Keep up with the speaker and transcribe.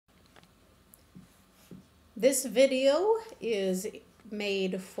This video is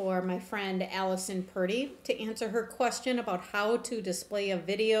made for my friend Allison Purdy to answer her question about how to display a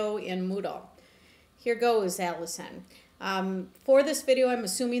video in Moodle. Here goes, Allison. For this video, I'm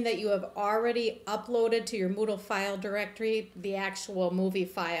assuming that you have already uploaded to your Moodle file directory the actual movie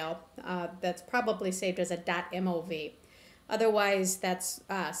file that's probably saved as a .mov. Otherwise, that's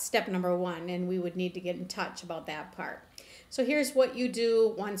step number one, and we would need to get in touch about that part. So here's what you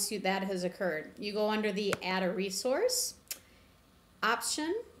do once that has occurred. You go under the Add a Resource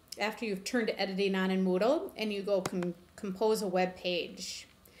option after you've turned editing on in Moodle, and you go compose a web page.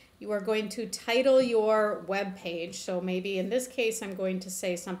 You are going to title your web page. So maybe in this case, I'm going to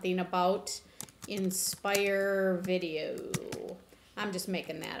say something about Inspire Video. I'm just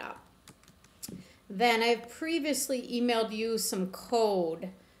making that up. Then I've previously emailed you some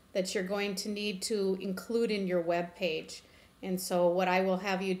code that you're going to need to include in your web page. And so what I will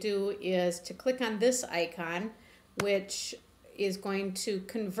have you do is to click on this icon, which is going to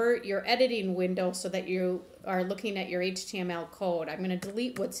convert your editing window so that you are looking at your HTML code. I'm going to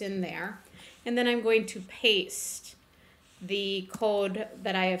delete what's in there, and then I'm going to paste the code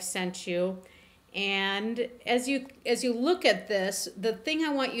that I have sent you. And as you look at this, the thing I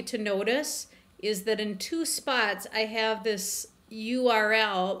want you to notice is that in two spots I have this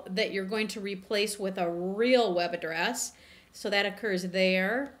URL that you're going to replace with a real web address. So that occurs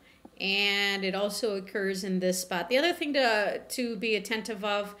there, and it also occurs in this spot. The other thing to be attentive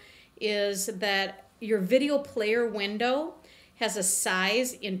of is that your video player window has a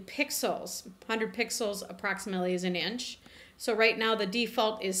size in pixels. 100 pixels approximately is an inch. So right now the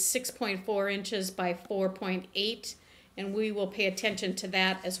default is 6.4 inches by 4.8, and we will pay attention to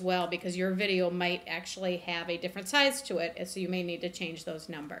that as well because your video might actually have a different size to it, so you may need to change those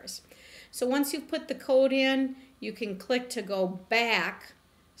numbers. So once you've put the code in, you can click to go back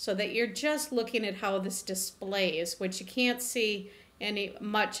so that you're just looking at how this displays, which you can't see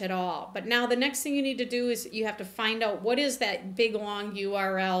much at all. But now the next thing you need to do is you have to find out what is that big long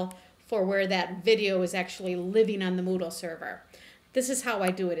URL for where that video is actually living on the Moodle server. This is how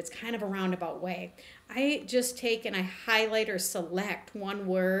I do it. It's kind of a roundabout way. I just take and I highlight or select one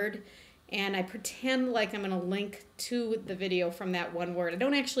word, and I pretend like I'm going to link to the video from that one word. I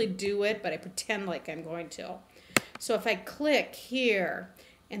don't actually do it, but I pretend like I'm going to. So if I click here,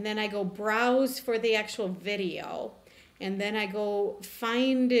 and then I go browse for the actual video, and then I go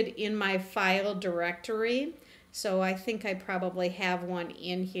find it in my file directory. So I think I probably have one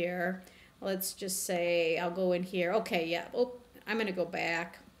in here. Let's just say I'll go in here. Okay, yeah. Oh, I'm going to go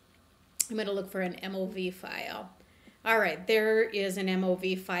back. I'm going to look for an MOV file. All right, there is an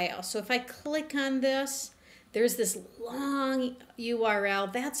MOV file. So if I click on this, there's this long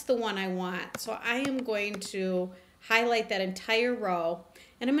URL. That's the one I want. So I am going to highlight that entire row,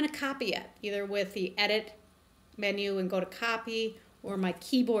 and I'm going to copy it, either with the Edit menu and go to Copy, or my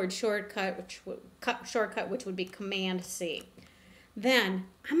keyboard shortcut, which would be Command C. Then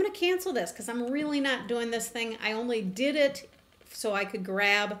I'm going to cancel this because I'm really not doing this thing. I only did it so I could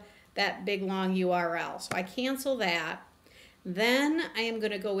grab that big long URL. So I cancel that. Then I am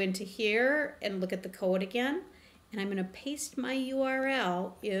going to go into here and look at the code again, and I'm going to paste my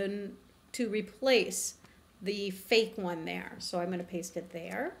URL in to replace the fake one there. So I'm going to paste it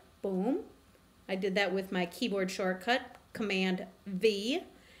there. Boom. I did that with my keyboard shortcut, Command V.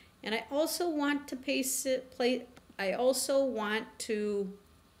 And I also want to paste it. I also want to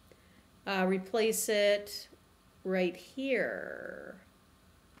replace it right here.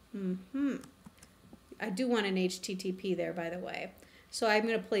 I do want an HTTP there, by the way. So I'm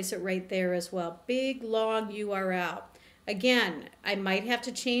going to place it right there as well. Big, long URL. Again, I might have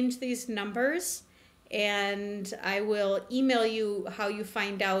to change these numbers, and I will email you how you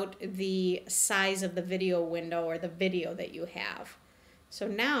find out the size of the video window or the video that you have. So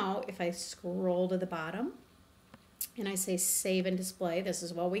now, if I scroll to the bottom and I say Save and Display, this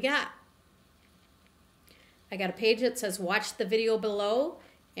is what we got. I got a page that says Watch the video below,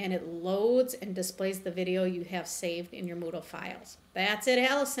 and it loads and displays the video you have saved in your Moodle files. That's it,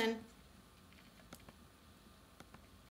 Allison.